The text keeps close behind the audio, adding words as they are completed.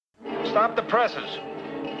Stop the presses.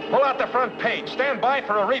 Pull out the front page. Stand by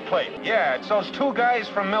for a replay. Yeah, it's those two guys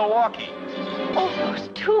from Milwaukee. Oh, those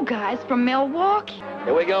two guys from Milwaukee.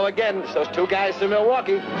 Here we go again. It's those two guys from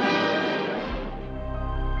Milwaukee.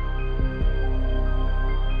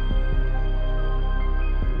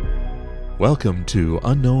 Welcome to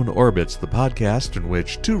Unknown Orbits, the podcast in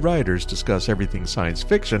which two writers discuss everything science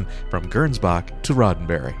fiction from Gernsback to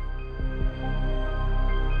Roddenberry.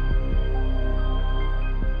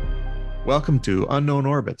 Welcome to Unknown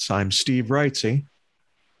Orbits. I'm Steve Wrightsey.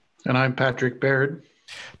 And I'm Patrick Baird.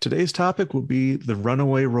 Today's topic will be The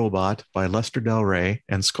Runaway Robot by Lester Del Rey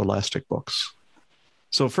and Scholastic Books.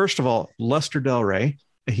 So first of all, Lester Del Rey,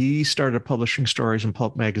 he started publishing stories in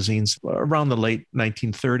pulp magazines around the late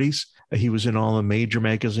 1930s. He was in all the major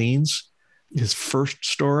magazines. His first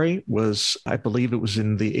story was, I believe it was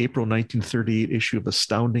in the April 1938 issue of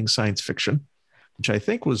Astounding Science Fiction, which I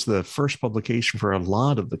think was the first publication for a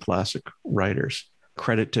lot of the classic writers.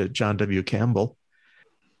 Credit to John W. Campbell.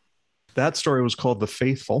 That story was called The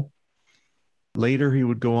Faithful. Later, he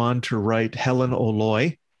would go on to write Helen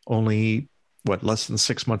O'Loy, only, less than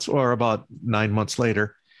 6 months, or about 9 months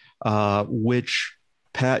later, which,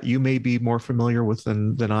 Pat, you may be more familiar with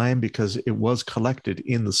than I am because it was collected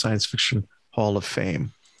in the Science Fiction Hall of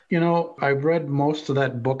Fame. You know, I read most of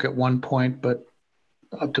that book at one point, but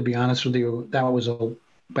to be honest with you, that was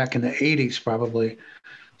back in the 80s probably.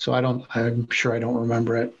 So I'm sure I don't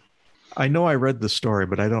remember it. I know I read the story,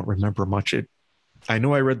 but I don't remember much. I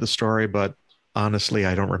know I read the story, but honestly,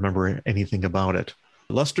 I don't remember anything about it.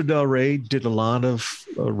 Lester Del Rey did a lot of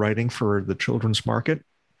writing for the children's market.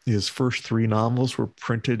 His first 3 novels were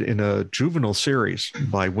printed in a juvenile series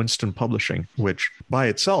by Winston Publishing, which by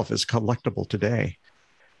itself is collectible today.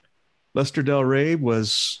 Lester Del Rey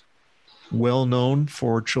was well known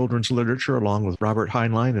for children's literature along with Robert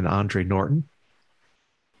Heinlein and Andre Norton.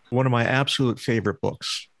 One of my absolute favorite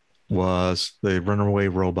books was The Runaway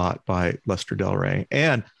Robot by Lester Del Rey.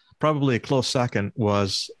 And probably a close second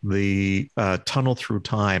was The Tunnel Through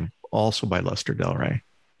Time, also by Lester Del Rey.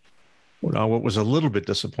 Now, what was a little bit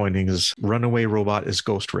disappointing is Runaway Robot is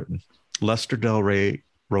ghostwritten. Lester Del Rey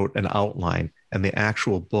wrote an outline, and the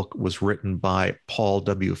actual book was written by Paul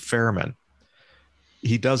W. Fairman.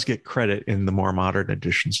 He does get credit in the more modern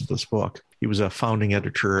editions of this book. He was a founding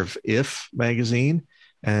editor of If magazine,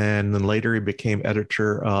 and then later he became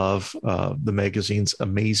editor of the magazine's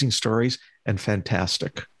Amazing Stories and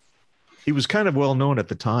Fantastic. He was kind of well known at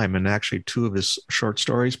the time, and actually 2 of his short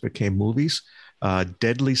stories became movies,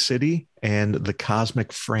 Deadly City and The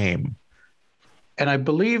Cosmic Frame. And I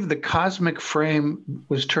believe The Cosmic Frame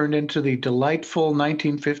was turned into the delightful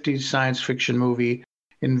 1950s science fiction movie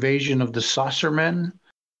Invasion of the Saucermen,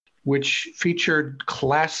 which featured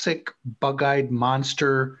classic bug-eyed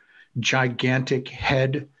monster, gigantic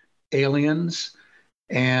head aliens.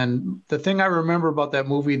 And the thing I remember about that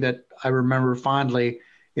movie that I remember fondly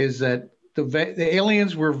is that the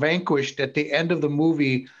aliens were vanquished at the end of the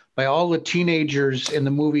movie by all the teenagers in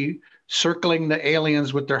the movie circling the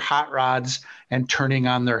aliens with their hot rods and turning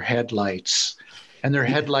on their headlights. And their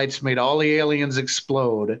headlights made all the aliens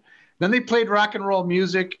explode. Then they played rock and roll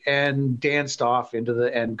music and danced off into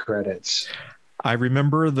the end credits. I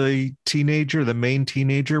remember the main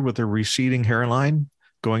teenager with a receding hairline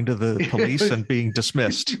going to the police and being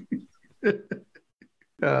dismissed.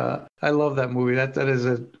 I love that movie.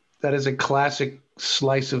 That is a classic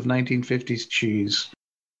slice of 1950s cheese.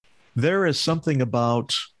 There is something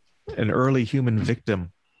about an early human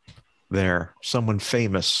victim there, someone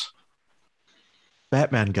famous.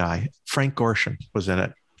 Batman guy, Frank Gorshin was in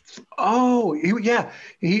it. Oh,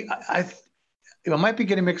 I might be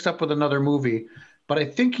getting mixed up with another movie, but I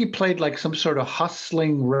think he played like some sort of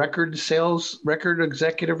hustling record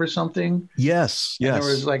executive or something. Yes. And there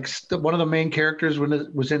was like one of the main characters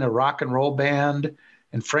was in a rock and roll band,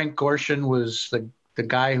 and Frank Gorshin was the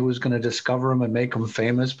guy who was going to discover him and make him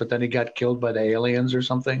famous, but then he got killed by the aliens or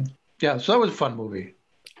something. Yeah, so that was a fun movie.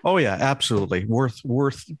 Oh yeah, absolutely.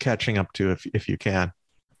 Worth catching up to if you can.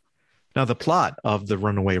 Now, the plot of The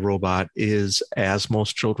Runaway Robot is, as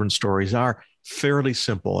most children's stories are, fairly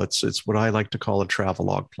simple. It's what I like to call a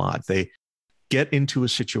travelogue plot. They get into a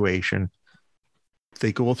situation,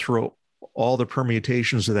 they go through all the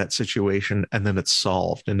permutations of that situation, and then it's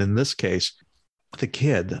solved. And in this case, the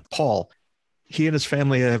kid, Paul, he and his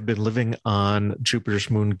family have been living on Jupiter's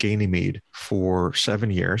moon Ganymede for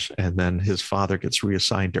 7 years, and then his father gets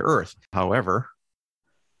reassigned to Earth. However,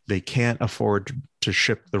 they can't afford to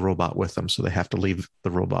ship the robot with them, so they have to leave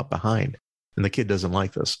the robot behind. And the kid doesn't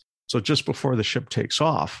like this. So just before the ship takes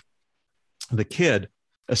off, the kid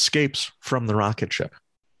escapes from the rocket ship.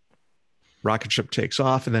 rocket ship takes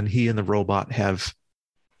off, and then he and the robot have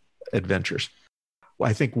adventures.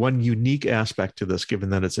 I think one unique aspect to this, given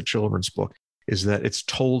that it's a children's book, is that it's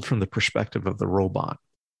told from the perspective of the robot,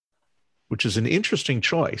 which is an interesting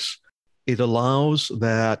choice. It allows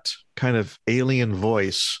that kind of alien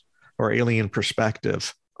voice or alien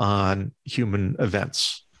perspective on human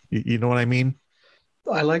events. You know what I mean?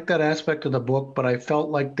 I like that aspect of the book, but I felt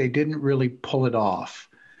like they didn't really pull it off.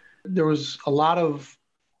 There was a lot of,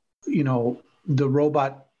 the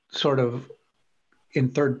robot sort of in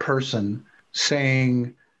third person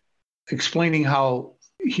explaining how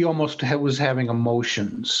he almost was having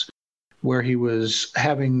emotions, where he was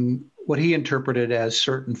having what he interpreted as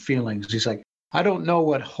certain feelings. He's like, I don't know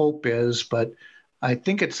what hope is, but I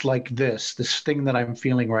think it's like this thing that I'm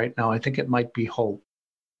feeling right now. I think it might be hope,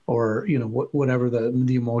 or, whatever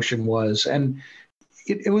the emotion was. And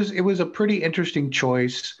it was a pretty interesting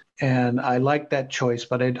choice. And I liked that choice,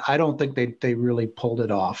 but I don't think they really pulled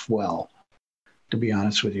it off well, to be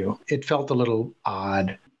honest with you. It felt a little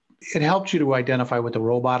odd. It helped you to identify with the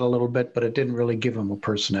robot a little bit, but it didn't really give him a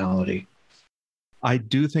personality. I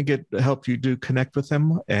do think it helped you to connect with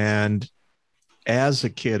him. And as a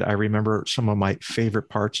kid, I remember some of my favorite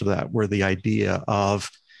parts of that were the idea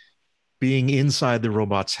of being inside the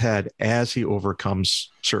robot's head as he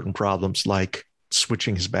overcomes certain problems, like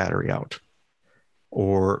switching his battery out,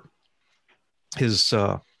 or his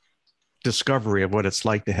discovery of what it's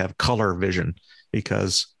like to have color vision,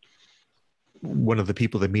 because one of the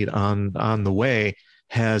people they meet on the way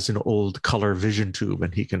has an old color vision tube,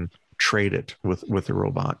 and he can trade it with the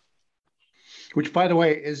robot. Which, by the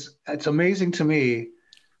way, it's amazing to me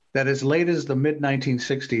that as late as the mid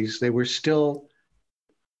 1960s,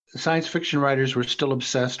 science fiction writers were still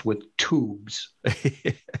obsessed with tubes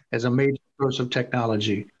as a major source of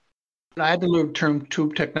technology. I had to learn the term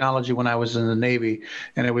tube technology when I was in the Navy,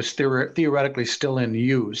 and it was theoretically still in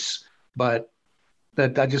use, but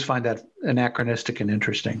I just find that anachronistic and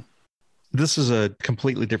interesting. This is a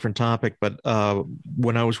completely different topic, but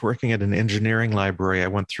when I was working at an engineering library, I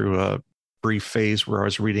went through a brief phase where I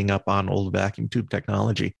was reading up on old vacuum tube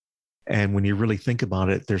technology. And when you really think about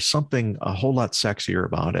it, there's something a whole lot sexier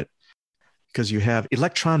about it, because you have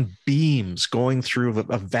electron beams going through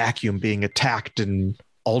a vacuum being attacked and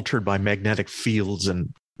altered by magnetic fields.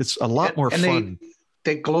 And it's a lot more fun.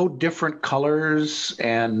 They glow different colors,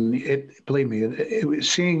 and believe me,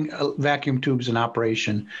 seeing vacuum tubes in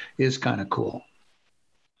operation is kind of cool.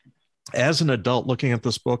 As an adult looking at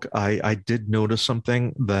this book, I did notice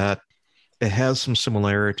something, that it has some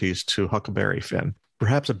similarities to Huckleberry Finn.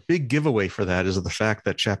 Perhaps a big giveaway for that is the fact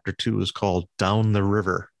that chapter 2 is called Down the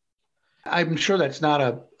River. I'm sure that's not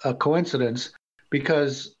a coincidence,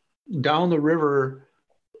 because Down the River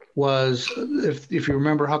was, if you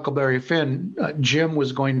remember Huckleberry Finn, Jim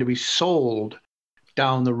was going to be sold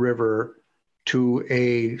down the river to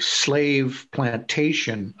a slave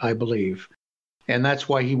plantation, I believe. And that's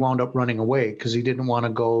why he wound up running away, because he didn't want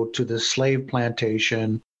to go to the slave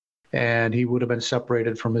plantation, and he would have been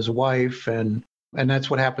separated from his wife. And that's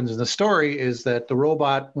what happens in the story, is that the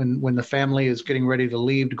robot, when the family is getting ready to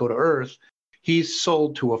leave to go to Earth, he's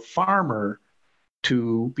sold to a farmer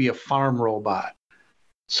to be a farm robot.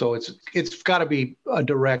 So it's got to be a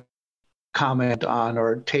direct comment on,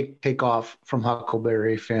 or take off from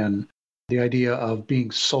Huckleberry Finn, the idea of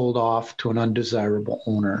being sold off to an undesirable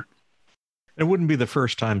owner. It wouldn't be the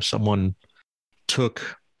first time someone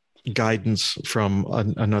took guidance from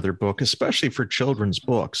another book, especially for children's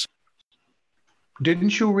books.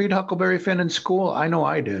 Didn't you read Huckleberry Finn in school? I know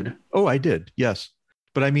I did. Oh, I did. Yes.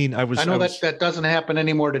 But I mean, that doesn't happen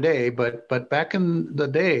anymore today, but back in the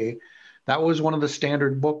day, that was one of the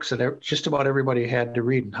standard books that just about everybody had to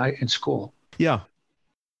read in school. Yeah.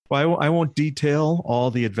 Well, I won't detail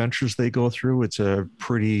all the adventures they go through. It's a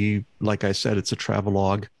pretty, like I said, it's a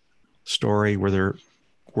travelogue story where they're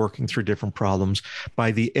working through different problems.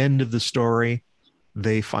 By the end of the story,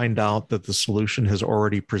 they find out that the solution has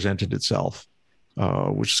already presented itself,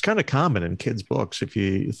 which is kind of common in kids' books, if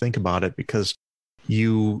you think about it, because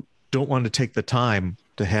you don't want to take the time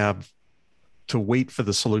to wait for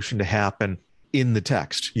the solution to happen in the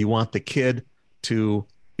text. You want the kid to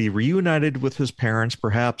be reunited with his parents,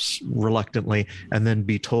 perhaps reluctantly, and then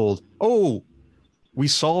be told, oh, we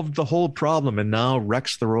solved the whole problem, and now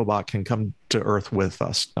Rex the robot can come to Earth with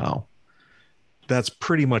us now. That's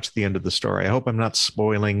pretty much the end of the story. I hope I'm not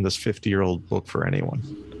spoiling this 50-year-old book for anyone.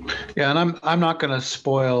 Yeah, and I'm not going to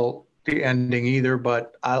spoil the ending either,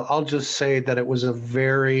 but I'll just say that it was a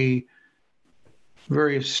very,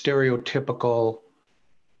 very stereotypical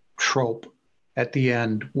trope at the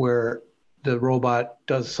end, where the robot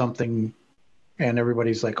does something and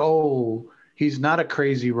everybody's like, oh, He's not a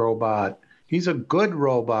crazy robot. He's a good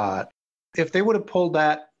robot. If they would have pulled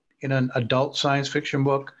that in an adult science fiction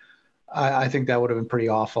book, I think that would have been pretty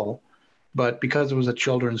awful. But because it was a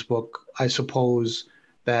children's book, I suppose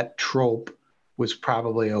that trope was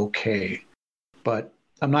probably okay. But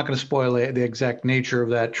I'm not going to spoil the exact nature of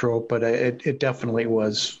that trope, but it definitely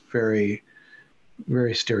was very,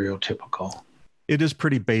 very stereotypical. It is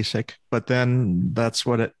pretty basic, but then that's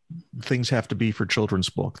what things have to be for children's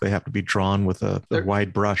book. They have to be drawn with a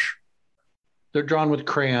wide brush. They're drawn with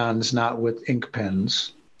crayons, not with ink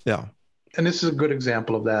pens. Yeah. And this is a good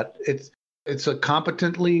example of that. It's a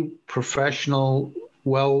competently professional,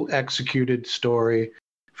 well-executed story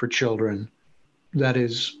for children that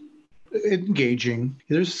is engaging.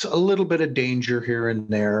 There's a little bit of danger here and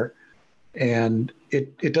there, and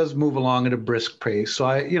it does move along at a brisk pace. So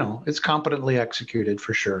it's competently executed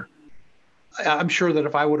for sure. I'm sure that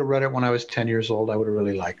if I would have read it when I was 10 years old, I would have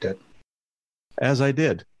really liked it. As I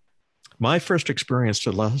did. My first experience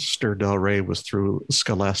to Lester Del Rey was through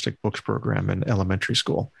Scholastic Books program in elementary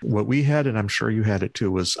school. What we had, and I'm sure you had it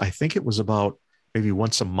too, I think it was about maybe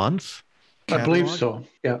once a month. Catalog. I believe so,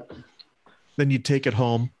 yeah. Then you'd take it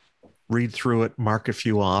home, read through it, mark a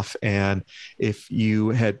few off. And if you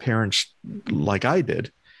had parents like I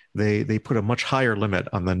did, they put a much higher limit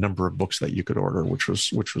on the number of books that you could order, which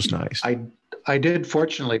was nice. I did,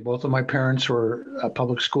 fortunately. Both of my parents were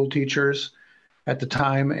public school teachers at the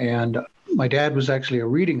time, and my dad was actually a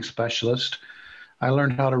reading specialist. I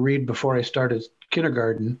learned how to read before I started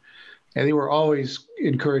kindergarten, and they were always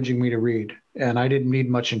encouraging me to read, and I didn't need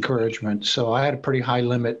much encouragement. So I had a pretty high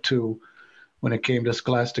limit too when it came to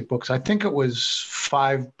Scholastic Books. I think it was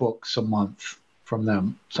 5 books a month from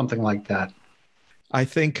them, something like that. I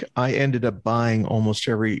think I ended up buying almost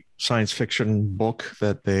every science fiction book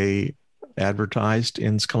that they advertised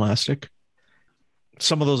in Scholastic.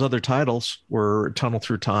 Some of those other titles were Tunnel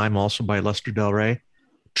Through Time, also by Lester Del Rey,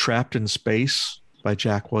 Trapped in Space by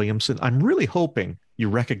Jack Williamson. I'm really hoping you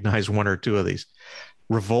recognize one or two of these.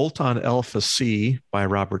 Revolt on Alpha C by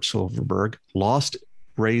Robert Silverberg, Lost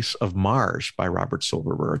Race of Mars by Robert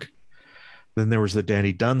Silverberg. Then there was the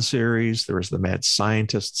Danny Dunn series. There was the Mad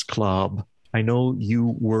Scientists Club. I know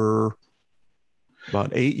you were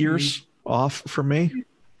about 8 years off from me.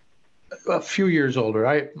 A few years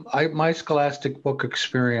older. My Scholastic book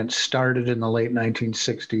experience started in the late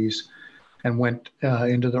 1960s and went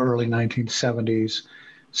into the early 1970s.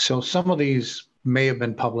 So some of these may have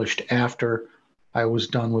been published after I was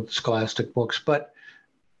done with Scholastic Books. But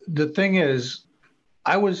the thing is,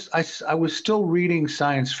 I was still reading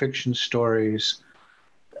science fiction stories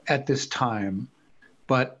at this time,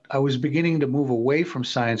 but I was beginning to move away from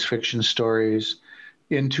science fiction stories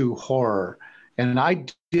into horror. And I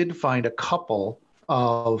did find a couple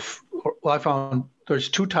I found there's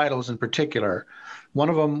 2 titles in particular. One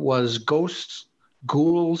of them was Ghosts,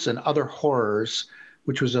 Ghouls, and Other Horrors,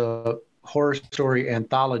 which was a horror story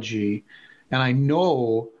anthology. And I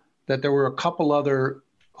know that there were a couple other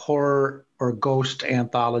horror or ghost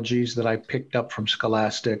anthologies that I picked up from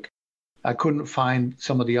Scholastic. I couldn't find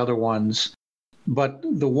some of the other ones. But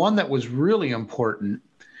the one that was really important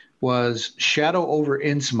was Shadow over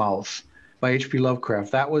Innsmouth by H.P.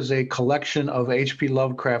 Lovecraft. That was a collection of H.P.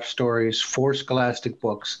 Lovecraft stories for Scholastic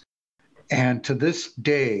Books. And to this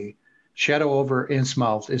day, Shadow over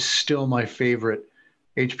Innsmouth is still my favorite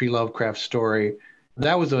H.P. Lovecraft story.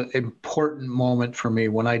 That was an important moment for me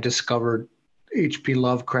when I discovered H.P.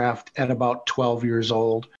 Lovecraft at about 12 years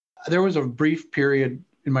old. There was a brief period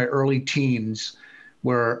in my early teens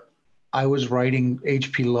where I was writing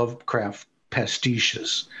H.P. Lovecraft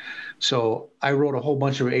pastiches. So I wrote a whole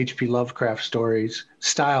bunch of H.P. Lovecraft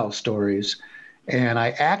style stories, and I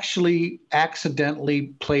actually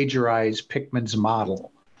accidentally plagiarized Pickman's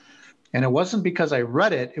model. And it wasn't because I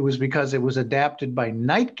read it, it was because it was adapted by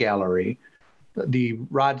Night Gallery, the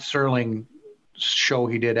Rod Serling show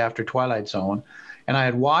he did after Twilight Zone. And I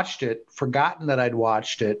had watched it, forgotten that I'd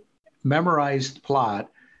watched it, memorized the plot,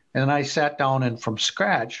 and then I sat down and from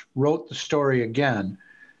scratch wrote the story again.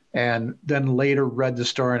 And then later read the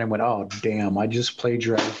story and I went, oh, damn, I just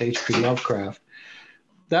plagiarized H.P. Lovecraft.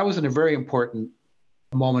 That was a very important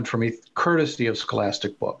moment for me, courtesy of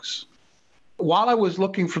Scholastic Books. While I was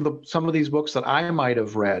looking for some of these books that I might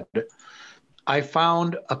have read, I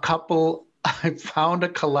found a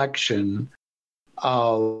collection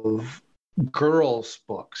of girls'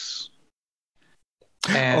 books.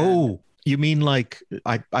 And you mean like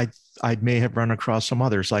I may have run across some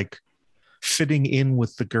others, like fitting in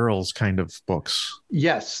with the girls kind of books.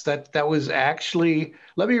 Yes, that was actually,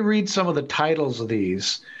 let me read some of the titles of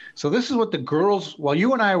these. So this is what the girls, while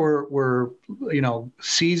you and I were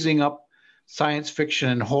seizing up science fiction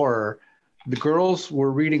and horror, the girls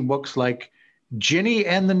were reading books like Ginny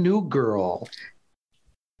and the New Girl,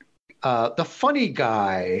 The Funny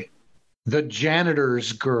Guy, The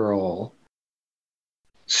Janitor's Girl,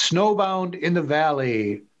 Snowbound in the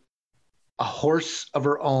Valley, A Horse of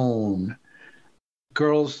Her Own.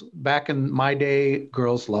 Girls, back in my day,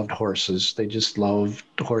 girls loved horses. They just loved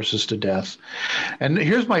horses to death. And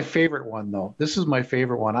here's my favorite one, though. This is my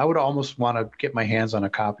favorite one. I would almost want to get my hands on a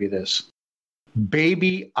copy of this.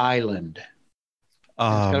 Baby Island.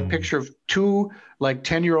 It's got a picture of two like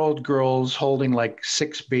 10-year-old girls holding like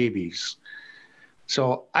 6 babies.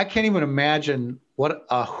 So I can't even imagine what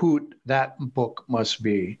a hoot that book must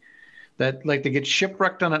be. That like they get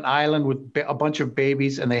shipwrecked on an island with a bunch of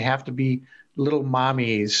babies and they have to be little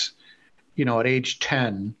mommies, at age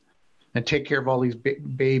 10 and take care of all these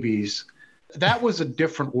babies. That was a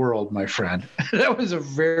different world, my friend. That was a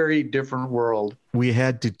very different world. We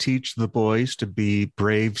had to teach the boys to be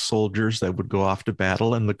brave soldiers that would go off to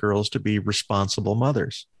battle and the girls to be responsible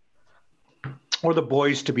mothers. Or the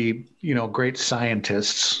boys to be, great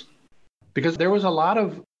scientists. Because there was a lot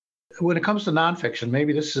of, when it comes to nonfiction,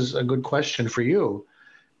 maybe this is a good question for you.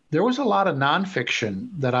 There was a lot of nonfiction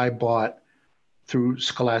that I bought through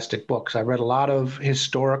Scholastic Books. I read a lot of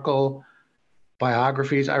historical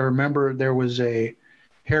biographies. I remember there was a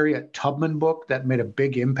Harriet Tubman book that made a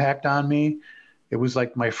big impact on me. It was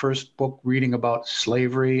like my first book reading about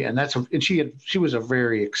slavery, and she was a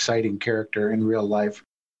very exciting character in real life.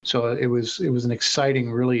 So it was an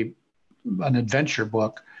exciting, really an adventure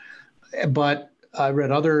book. But I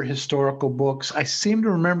read other historical books. I seem to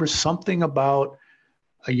remember something about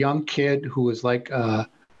a young kid who was like a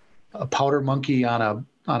powder monkey on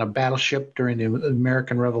a battleship during the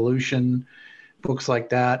American Revolution, books like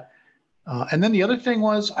that. And then the other thing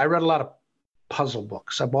was I read a lot of puzzle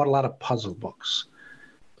books. I bought a lot of puzzle books,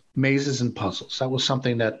 mazes and puzzles. That was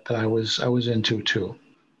something that I was into too.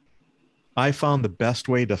 I found the best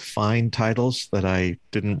way to find titles that I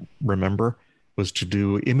didn't remember was to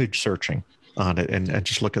do image searching on it and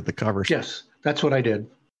just look at the covers. Yes, that's what I did.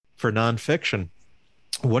 For nonfiction,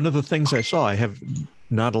 one of the things I saw, I have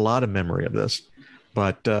not a lot of memory of this,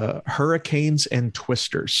 but Hurricanes and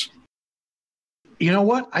Twisters. You know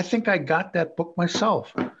what? I think I got that book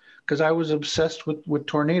myself because I was obsessed with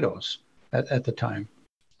tornadoes at the time.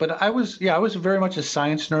 But I was very much a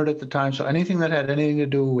science nerd at the time. So anything that had anything to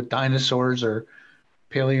do with dinosaurs or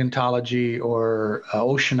paleontology or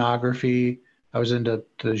oceanography, I was into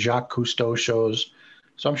the Jacques Cousteau shows.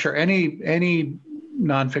 So I'm sure any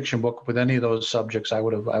nonfiction book with any of those subjects, I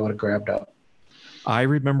would have grabbed up. I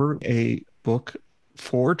remember a book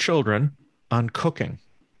for children on cooking.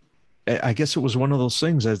 I guess it was one of those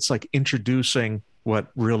things that's like introducing what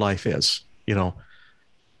real life is.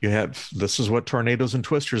 This is what tornadoes and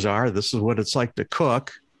twisters are. This is what it's like to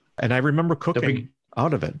cook. And I remember cooking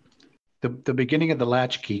out of it. The beginning of the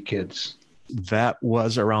Latchkey Kids. That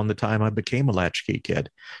was around the time I became a latchkey kid.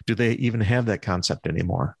 Do they even have that concept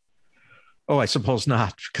anymore? Oh, I suppose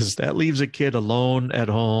not, because that leaves a kid alone at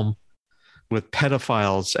home with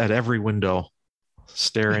pedophiles at every window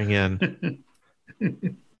staring in.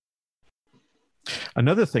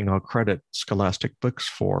 Another thing I'll credit Scholastic Books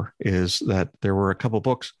for is that there were a couple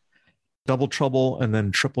books, Double Trouble and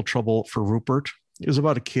then Triple Trouble for Rupert. It was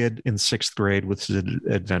about a kid in 6th grade with his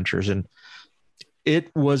adventures. And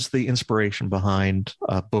it was the inspiration behind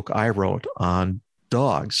a book I wrote on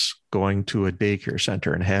dogs going to a daycare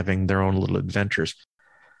center and having their own little adventures.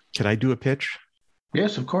 Can I do a pitch?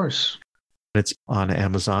 Yes, of course. It's on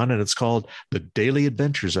Amazon and it's called The Daily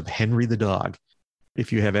Adventures of Henry the Dog.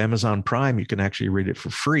 If you have Amazon Prime, you can actually read it for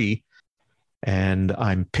free. And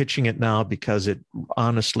I'm pitching it now because it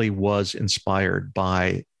honestly was inspired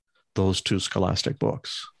by those 2 Scholastic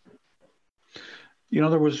books.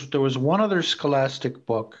 There was one other Scholastic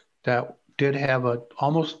book that did have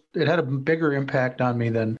it had a bigger impact on me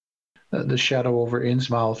than The Shadow over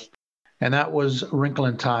Innsmouth. And that was A Wrinkle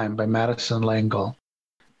in Time by Madison Langell.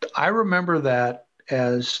 I remember that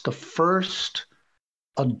as the first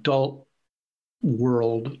adult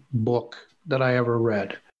world book that I ever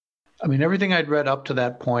read. I mean, everything I'd read up to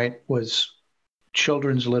that point was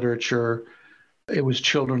children's literature. It was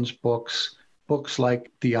children's books like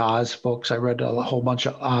the Oz books. I read a whole bunch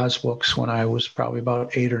of Oz books when I was probably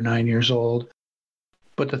about 8 or 9 years old.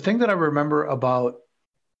 But the thing that I remember about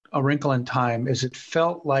A Wrinkle in Time is it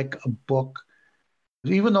felt like a book,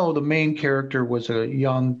 even though the main character was a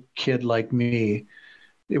young kid like me,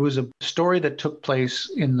 it was a story that took place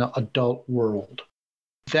in the adult world.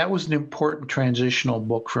 That was an important transitional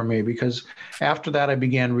book for me because after that, I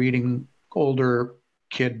began reading older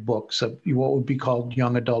kid books, what would be called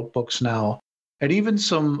young adult books now. and even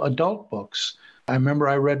some adult books. I remember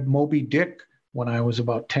I read Moby Dick when I was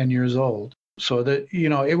about 10 years old. So that,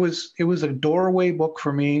 it was a doorway book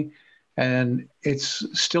for me, and it's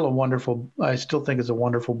still I still think it's a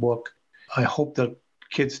wonderful book. I hope that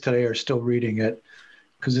kids today are still reading it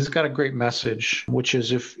because it's got a great message, which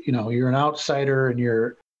is if, you're an outsider and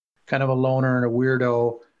you're kind of a loner and a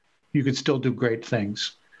weirdo, you could still do great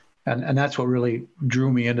things. And that's what really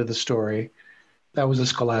drew me into the story. That was a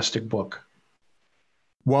Scholastic book.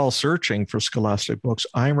 While searching for Scholastic Books,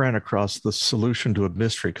 I ran across the solution to a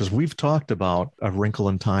mystery because we've talked about A Wrinkle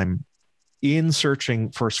in Time. In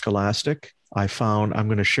searching for Scholastic, I found, I'm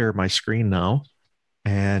going to share my screen now.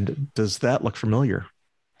 And does that look familiar?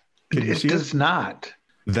 Can you see it? It does not.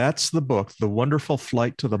 That's the book, The Wonderful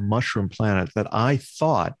Flight to the Mushroom Planet, that I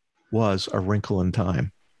thought was A Wrinkle in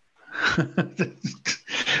Time.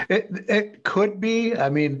 It could be. I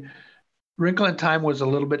mean, Wrinkle in Time was a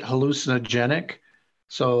little bit hallucinogenic.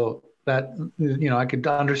 So that, I could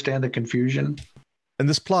understand the confusion. And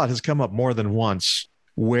this plot has come up more than once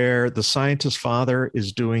where the scientist's father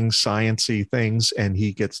is doing sciencey things and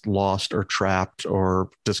he gets lost or trapped or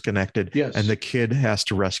disconnected. Yes. And the kid has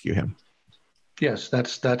to rescue him. Yes,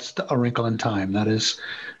 that's A Wrinkle in Time. That is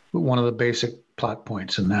one of the basic plot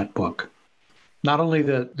points in that book. Not only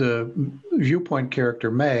the viewpoint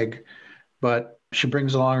character, Meg, but she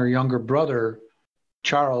brings along her younger brother,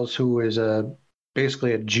 Charles, who is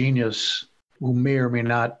basically a genius who may or may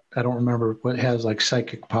not, I don't remember, what has like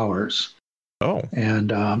psychic powers. Oh. And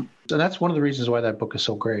so that's one of the reasons why that book is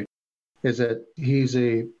so great, is that he's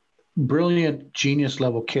a brilliant genius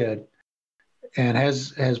level kid and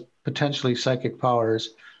has potentially psychic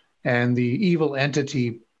powers. And the evil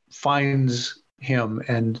entity finds him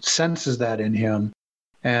and senses that in him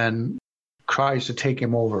and tries to take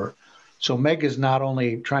him over. So Meg is not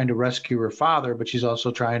only trying to rescue her father, but she's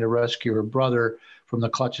also trying to rescue her brother from the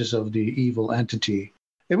clutches of the evil entity.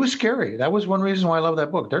 It was scary. That was one reason why I love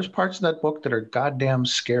that book. There's parts of that book that are goddamn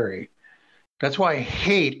scary. That's why I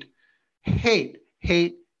hate the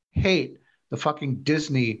fucking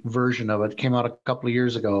Disney version of it. It came out a couple of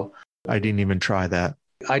years ago. I didn't even try that.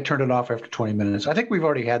 I turned it off after 20 minutes. I think we've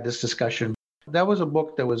already had this discussion. That was a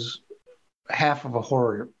book that was half of a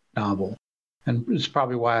horror novel. And it's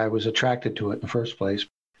probably why I was attracted to it in the first place.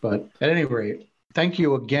 But at any rate, thank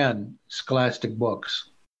you again, Scholastic Books.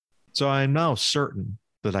 So I'm now certain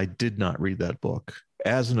that I did not read that book.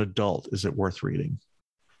 As an adult, is it worth reading?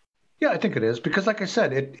 Yeah, I think it is. Because like I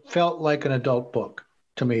said, it felt like an adult book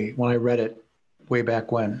to me when I read it way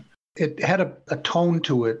back when. It had a tone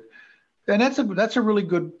to it. And that's a really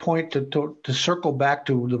good point to circle back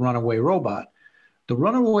to The Runaway Robot. The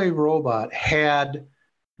Runaway Robot had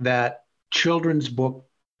that children's book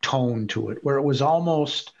tone to it, where it was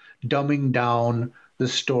almost dumbing down the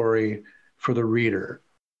story for the reader.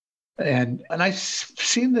 And I've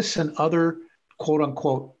seen this in other quote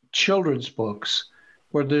unquote children's books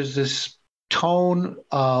where there's this tone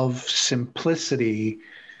of simplicity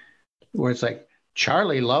where it's like,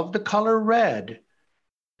 Charlie loved the color red.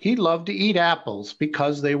 He loved to eat apples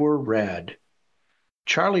because they were red.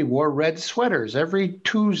 Charlie wore red sweaters every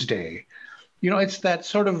Tuesday. It's that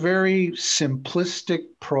sort of very simplistic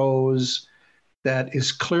prose that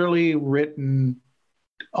is clearly written,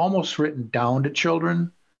 almost written down to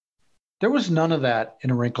children. There was none of that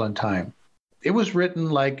in A Wrinkle in Time. It was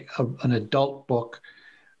written like an adult book,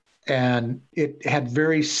 and it had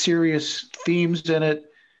very serious themes in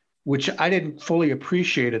it, which I didn't fully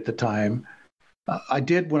appreciate at the time. I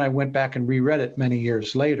did when I went back and reread it many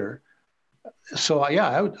years later. So,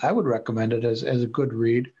 yeah, I would recommend it as a good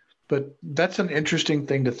read. But that's an interesting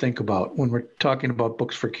thing to think about when we're talking about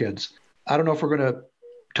books for kids. I don't know if we're going to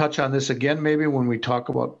touch on this again, maybe when we talk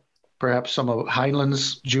about perhaps some of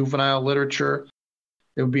Heinlein's juvenile literature.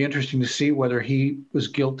 It would be interesting to see whether he was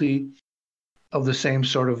guilty of the same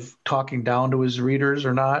sort of talking down to his readers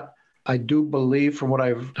or not. I do believe, from what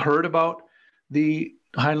I've heard about the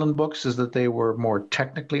Heinlein books, is that they were more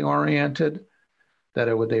technically oriented, that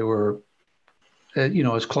they were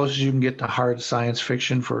as close as you can get to hard science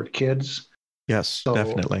fiction for kids. Yes, so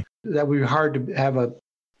definitely. That would be hard to have a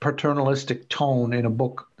paternalistic tone in a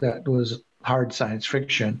book that was hard science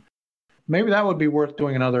fiction. Maybe that would be worth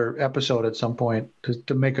doing another episode at some point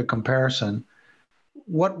to make a comparison.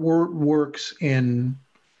 What works in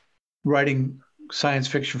writing science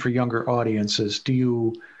fiction for younger audiences? Do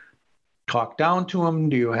you talk down to them?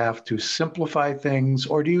 Do you have to simplify things?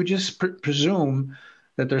 Or do you just presume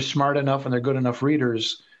that they're smart enough and they're good enough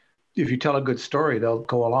readers? If you tell a good story, they'll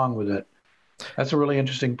go along with it. That's a really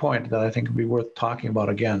interesting point that I think would be worth talking about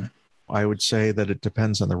again. I would say that it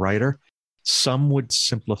depends on the writer. Some would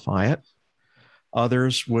simplify it.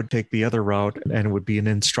 Others would take the other route, and it would be an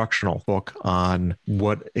instructional book on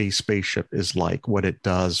what a spaceship is like, what it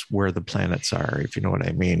does, where the planets are, if you know what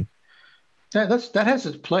I mean. That has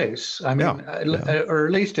its place. I mean, Yeah. or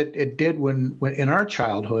at least it did when in our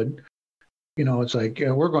childhood. It's like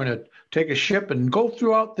we're going to take a ship and go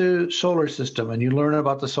throughout the solar system, and you learn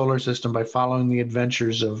about the solar system by following the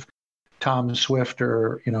adventures of Tom Swift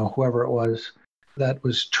or whoever it was that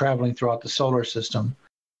was traveling throughout the solar system.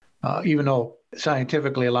 Even though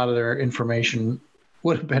scientifically a lot of their information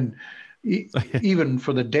would have been, even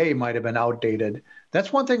for the day, might have been outdated.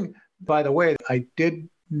 That's one thing, by the way, I did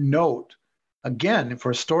note, again,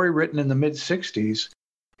 for a story written in the mid-'60s,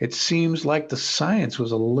 it seems like the science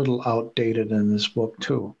was a little outdated in this book,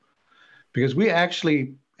 too. Because we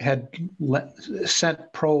actually had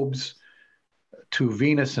sent probes to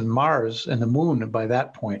Venus and Mars and the moon by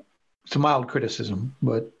that point. It's a mild criticism,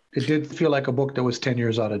 but it did feel like a book that was 10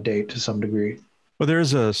 years out of date to some degree. Well,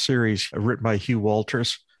 there's a series written by Hugh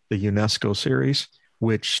Walters, the UNESCO series,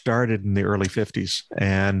 which started in the early 50s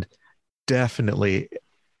and definitely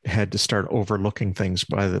had to start overlooking things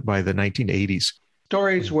by the 1980s.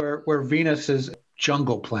 Stories where Venus is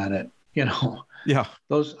jungle planet, Yeah.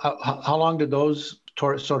 Those how long did those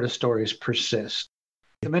sort of stories persist?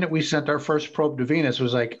 The minute we sent our first probe to Venus, it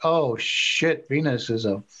was like, oh shit, Venus is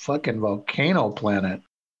a fucking volcano planet.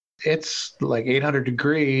 It's like 800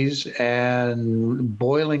 degrees and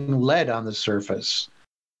boiling lead on the surface.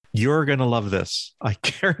 You're going to love this. I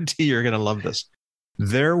guarantee you're going to love this.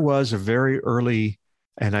 There was a very early,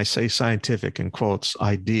 and I say scientific in quotes,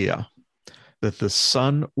 idea that the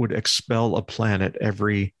sun would expel a planet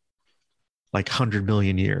every 100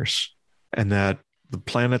 million years, and that the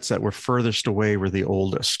planets that were furthest away were the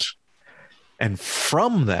oldest. And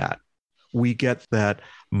from that, we get that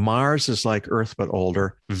Mars is like Earth, but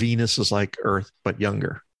older. Venus is like Earth, but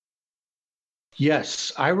younger.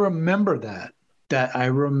 Yes, I remember that. I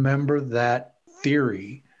remember that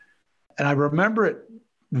theory. And I remember it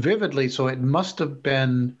vividly. So it must have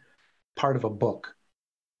been part of a book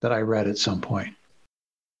that I read at some point.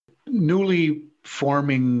 Newly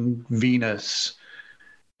forming Venus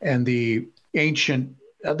and the ancient,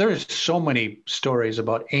 there's so many stories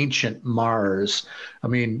about ancient Mars. I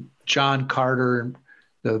mean, John Carter,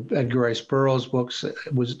 the Edgar Rice Burroughs books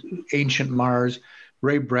was ancient Mars.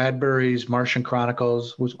 Ray Bradbury's Martian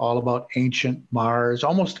Chronicles was all about ancient Mars.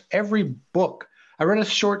 Almost every book. I read a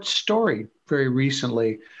short story very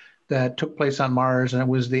recently that took place on Mars, and it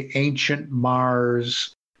was the ancient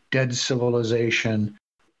Mars, dead civilization.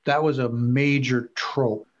 That was a major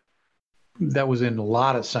trope that was in a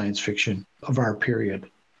lot of science fiction of our period.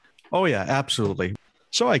 Oh, yeah, absolutely.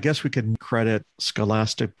 So I guess we can credit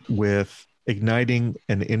Scholastic with igniting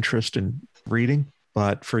an interest in reading.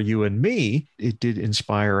 But for you and me, it did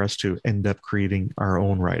inspire us to end up creating our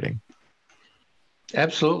own writing.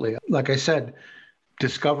 Absolutely. Like I said,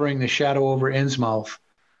 discovering The Shadow over Innsmouth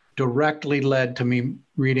directly led to me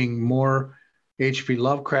reading more H.P.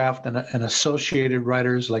 Lovecraft and associated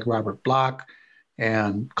writers like Robert Bloch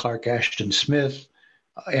and Clark Ashton Smith.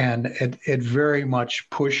 And it very much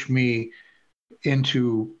pushed me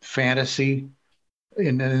into fantasy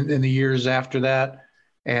in the years after that.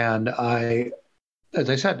 And as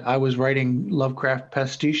I said, I was writing Lovecraft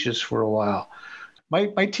pastiches for a while.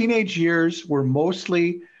 My teenage years were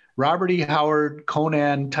mostly Robert E. Howard,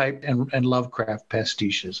 Conan type, and Lovecraft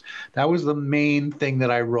pastiches. That was the main thing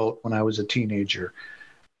that I wrote when I was a teenager.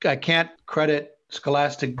 I can't credit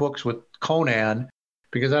Scholastic Books with Conan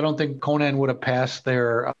because I don't think Conan would have passed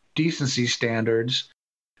their decency standards.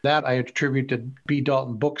 That I attribute to B.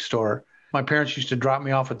 Dalton Bookstore. My parents used to drop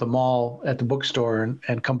me off at the mall at the bookstore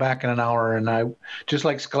and come back in an hour. And I, just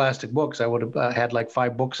like Scholastic Books, I would have had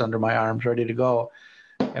 5 books under my arms ready to go.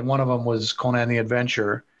 And one of them was Conan the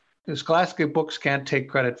Adventurer. The Scholastic Books can't take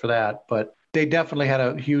credit for that, but they definitely had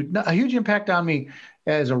a huge impact on me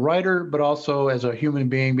as a writer, but also as a human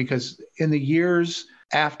being, because in the years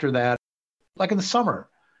after that, like in the summer,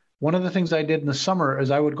 one of the things I did in the summer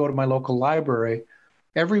is I would go to my local library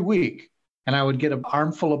every week and I would get an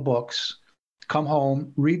armful of books, come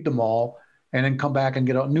home, read them all, and then come back and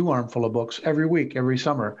get a new armful of books every week, every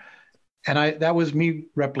summer. And that was me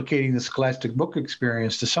replicating the Scholastic book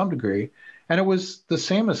experience to some degree. And it was the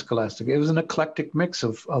same as Scholastic. It was an eclectic mix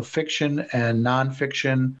of fiction and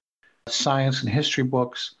nonfiction, science and history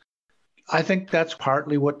books. I think that's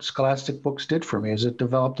partly what Scholastic Books did for me, is it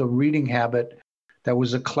developed a reading habit that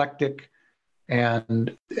was eclectic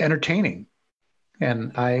and entertaining.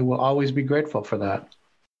 And I will always be grateful for that.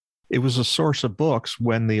 It was a source of books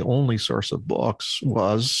when the only source of books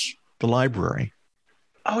was the library.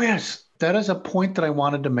 Oh, yes. That is a point that I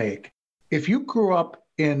wanted to make. if you grew up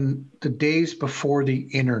in the days before the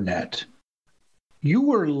internet, you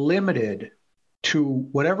were limited to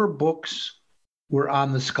whatever books were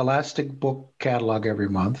on the Scholastic book catalog every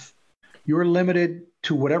month. You were limited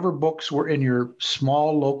to whatever books were in your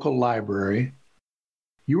small local library.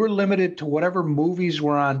 You were limited to whatever movies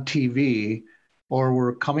were on TV or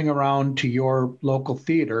were coming around to your local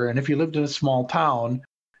theater. And if you lived in a small town,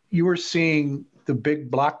 you were seeing the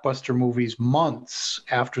big blockbuster movies months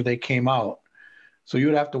after they came out. So you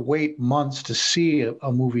would have to wait months to see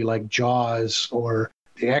a movie like Jaws or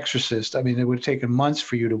The Exorcist. I mean, it would have taken months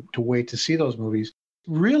for you to wait to see those movies.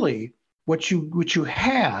 Really, what you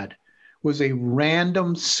had was a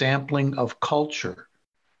random sampling of culture.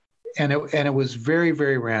 And it was very,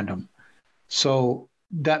 very random. So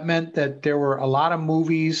that meant that there were a lot of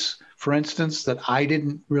movies, for instance, that I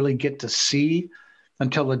didn't really get to see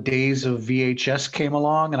until the days of VHS came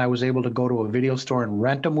along, and I was able to go to a video store and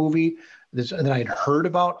rent a movie that I'd heard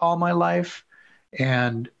about all my life.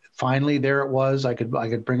 And finally, there it was. I could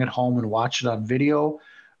bring it home and watch it on video,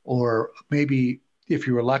 or maybe if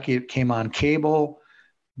you were lucky, it came on cable.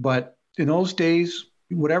 But in those days,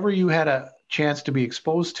 whatever you had a chance to be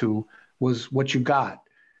exposed to was what you got.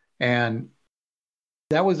 And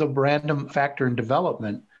that was a random factor in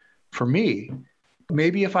development for me.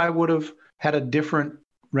 Maybe if I would have had a different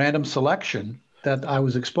random selection that I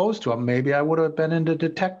was exposed to, maybe I would have been into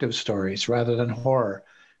detective stories rather than horror.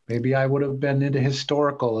 Maybe I would have been into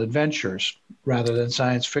historical adventures rather than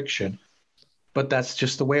science fiction. But that's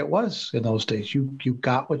just the way it was in those days. You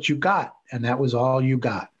got what you got, and that was all you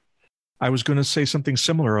got. I was going to say something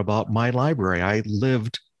similar about my library. I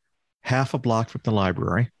lived half a block from the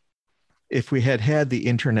library. If we had had the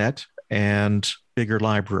internet and bigger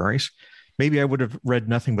libraries, maybe I would have read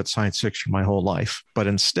nothing but science fiction my whole life. But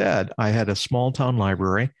instead, I had a small town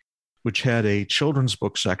library, which had a children's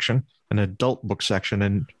book section, an adult book section,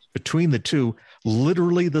 and between the two,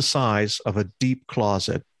 literally the size of a deep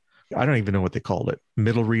closet. I don't even know what they called it.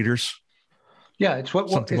 Middle readers. Yeah, it's what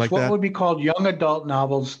would be called young adult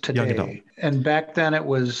novels today. And back then it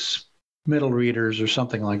was middle readers or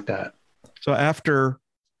something like that. So after,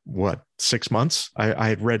 6 months, I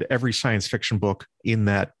had read every science fiction book in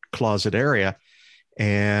that closet area.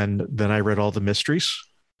 And then I read all the mysteries,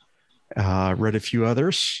 read a few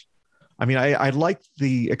others. I mean, I liked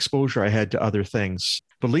the exposure I had to other things.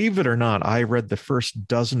 Believe it or not, I read the first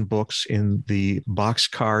dozen books in the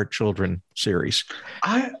Boxcar Children series.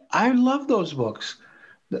 I love those books.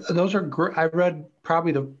 Those are great. I read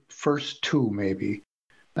probably the first two, maybe.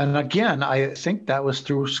 And again, I think that was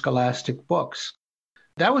through Scholastic Books.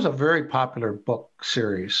 That was a very popular book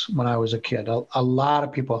series when I was a kid. A lot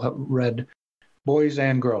of people have read, boys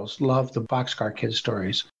and girls, loved the Boxcar Kid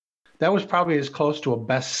stories. That was probably as close to a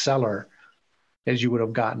bestseller as you would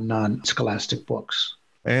have gotten on Scholastic Books.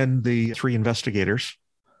 And the Three Investigators.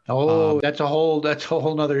 Oh, that's a whole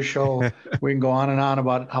nother show. We can go on and on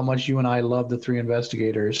about how much you and I love the Three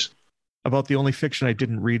Investigators. About the only fiction I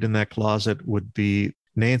didn't read in that closet would be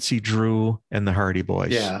Nancy Drew and the Hardy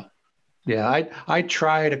Boys. Yeah. I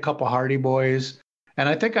tried a couple Hardy Boys, and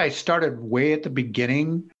I think I started way at the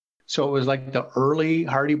beginning. So it was like the early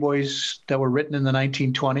Hardy Boys that were written in the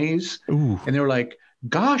 1920s. Ooh. And they were like,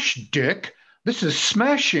 gosh, Dick, this is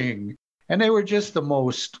smashing. And they were just the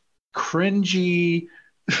most cringy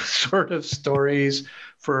sort of stories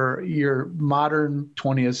for your modern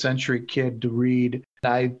 20th century kid to read.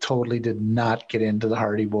 I totally did not get into the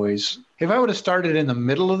Hardy Boys. If I would have started in the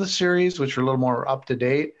middle of the series, which were a little more up to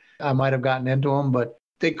date, I might have gotten into them, but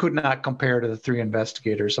they could not compare to the Three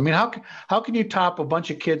Investigators. I mean, how can you top a bunch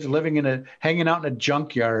of kids hanging out in a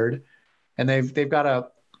junkyard, and they've got a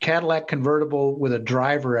Cadillac convertible with a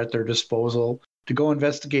driver at their disposal to go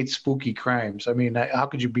investigate spooky crimes? I mean, how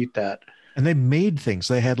could you beat that? And they made things.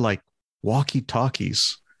 They had like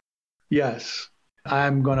walkie-talkies. Yes,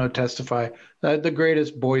 I'm going to testify. The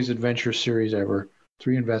greatest boys' adventure series ever,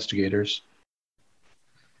 Three Investigators.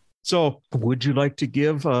 So would you like to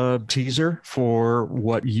give a teaser for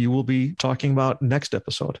what you will be talking about next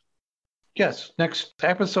episode? Yes. Next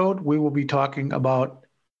episode, we will be talking about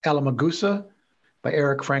Alamagusa by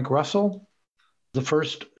Eric Frank Russell, the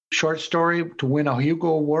first short story to win a Hugo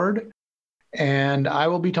Award. And I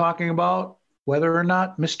will be talking about whether or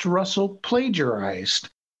not Mr. Russell plagiarized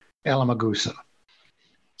Alamagusa.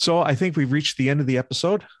 So I think we've reached the end of the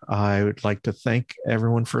episode. I would like to thank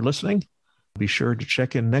everyone for listening. Be sure to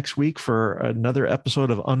check in next week for another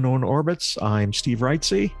episode of Unknown Orbits. I'm Steve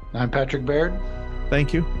Wrightsey. I'm Patrick Baird.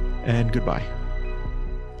 Thank you, and goodbye.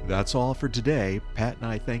 That's all for today. Pat and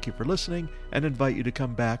I thank you for listening and invite you to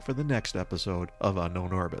come back for the next episode of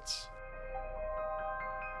Unknown Orbits.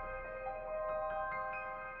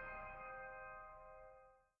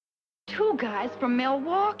 two guys from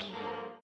Milwaukee.